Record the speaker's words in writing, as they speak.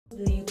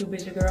YouTube?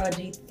 It's your girl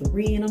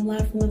RG3 and I'm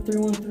live from the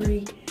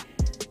 313.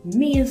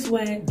 Me and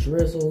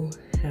Swaggdrizzle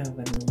have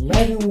an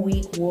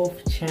 11-week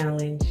wolf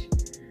challenge.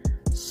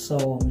 So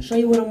I'm gonna show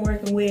you what I'm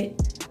working with.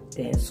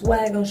 Then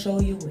Swag gonna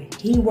show you what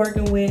he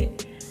working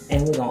with.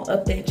 And we're gonna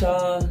update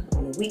y'all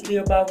on a weekly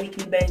or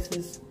bi-weekly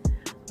basis.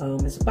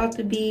 It's about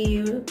to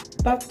be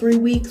about 3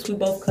 weeks. We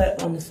both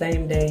cut on the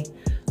same day.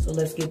 So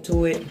let's get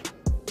to it.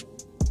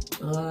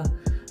 I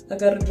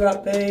got a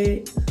drop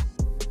fade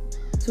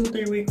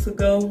 2-3 weeks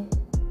ago.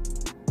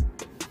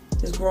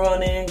 It's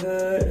growing in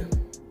good.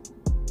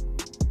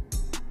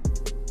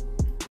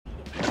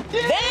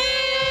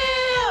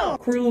 Damn!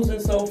 Cruising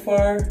so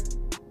far.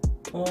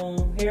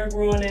 Hair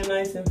growing in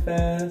nice and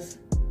fast.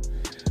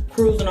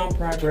 Cruising on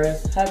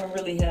progress. Haven't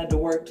really had to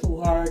work too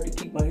hard to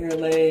keep my hair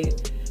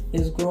laid.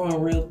 It's growing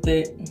real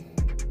thick.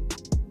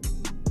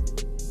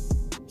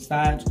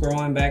 Sides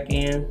growing back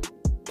in.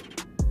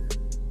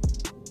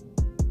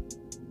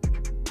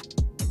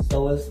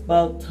 So it's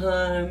about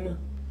time.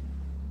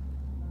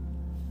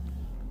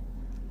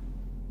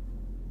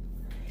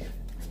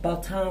 It's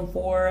about time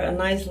for a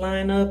nice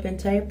lineup and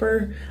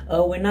taper.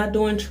 We're not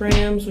doing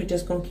trims. We're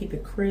just gonna keep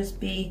it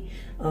crispy.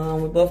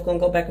 We're both gonna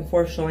go back and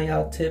forth showing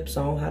y'all tips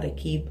on how to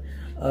keep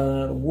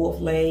wolf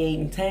laid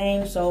and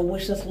tame. So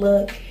wish us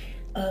luck.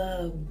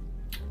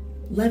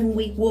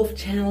 11-week wolf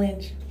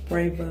challenge.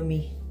 Pray for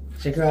me.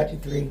 It's your girl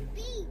RG3.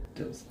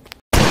 Deuce.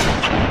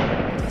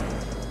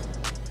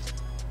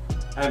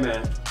 Hey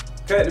man,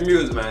 cut the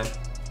music, man.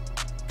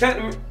 Cut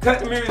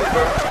the music,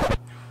 bro.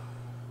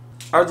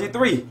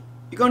 RG3,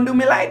 you gonna do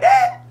me like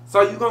that?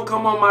 So you gonna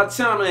come on my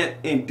channel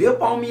and dip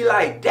on me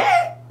like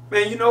that?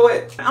 Man, you know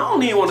what? I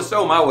don't even want to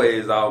show my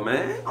ways off,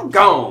 man. I'm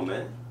gone,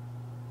 man.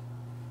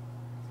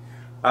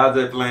 I was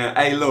just playing.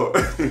 Hey, look.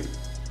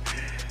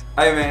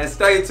 Hey man,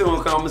 stay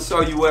tuned, cause I'm gonna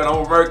show you what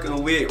I'm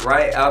working with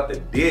right after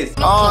this.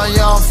 Oh,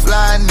 young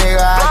fly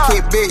nigga, I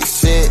keep big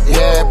shit,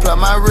 yeah. Plug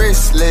my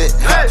wristlet,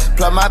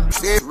 plug my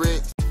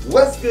wrist.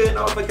 What's good,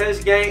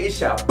 notification gang? It's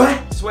your boy,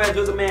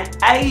 Swaggdrizzle, man.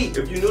 Hey, if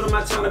you're new to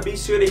my channel, be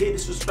sure to hit the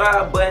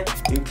subscribe button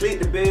and click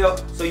the bell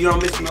so you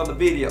don't miss another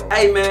video.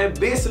 Hey man,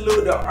 big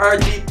salute to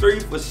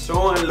RG3 for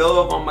showing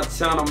love on my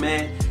channel,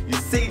 man. You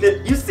seen the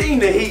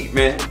heat,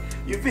 man.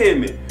 You feel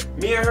me?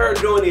 Me and her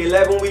doing the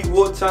 11-week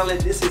wolf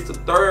challenge. This is the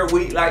 3rd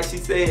week, like she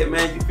said,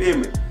 man. You feel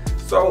me?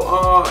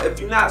 So, if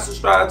you're not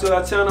subscribed to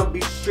her channel,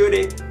 be sure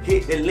to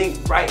hit the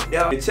link right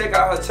there and check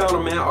out her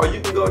channel, man. Or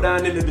you can go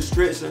down in the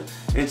description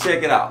and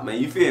check it out, man.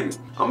 You feel me?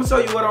 I'm gonna show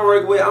you what I'm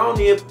working with. I don't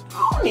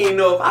even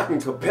know if I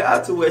can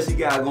compare to what she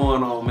got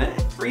going on, man.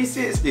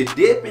 360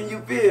 dipping,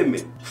 you feel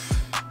me?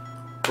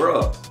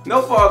 Bruh,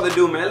 no further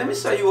ado, man. Let me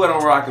show you what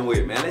I'm rocking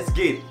with, man. Let's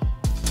get it.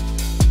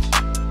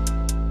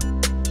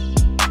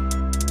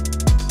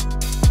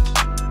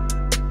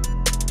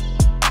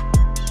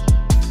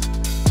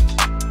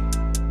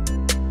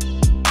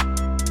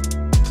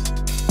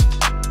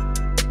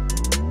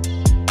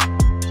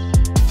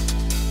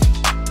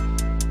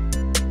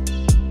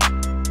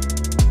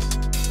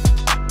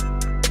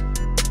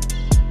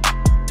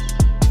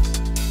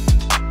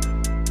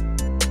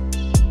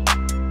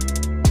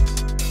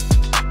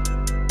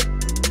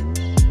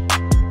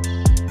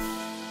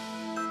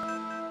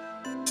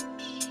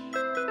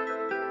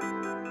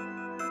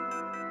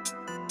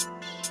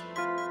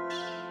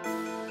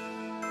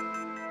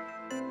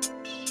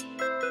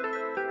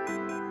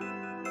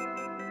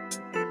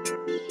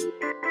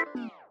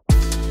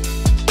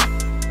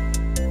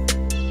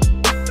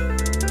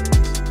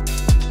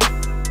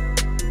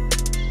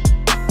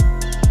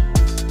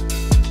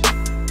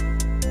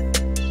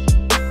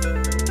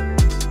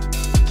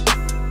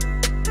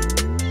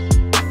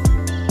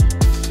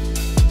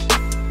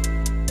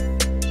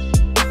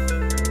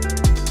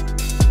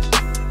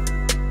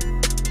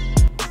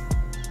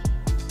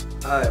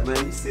 Alright,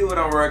 man, you see what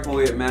I'm working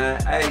with,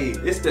 man. Hey,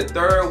 it's the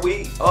 3rd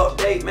week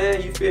update,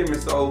 man. You feel me?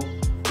 So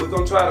we're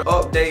gonna try to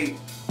update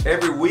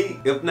every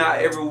week, if not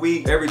every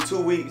week, every 2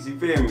 weeks. You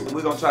feel me?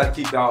 We're gonna try to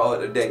keep y'all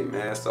up to date,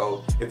 man.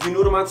 So if you're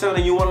new to my channel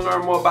and you want to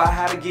learn more about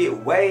how to get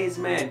waves,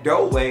 man,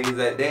 dope waves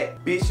at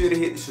that, be sure to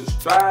hit the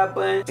subscribe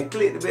button and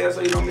click the bell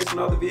so you don't miss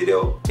another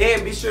video.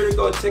 And be sure to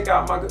go check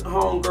out my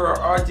homegirl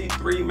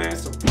RG3, man,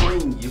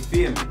 Supreme. You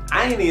feel me?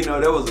 I didn't even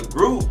know there was a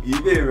group. You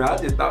feel me? I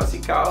just thought she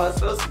called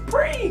herself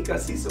Supreme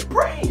because she's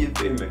Supreme. You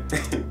feel me?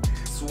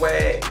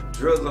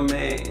 Swaggdrizzle,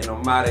 man, and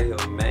I'm out of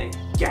here, man.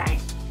 Gang.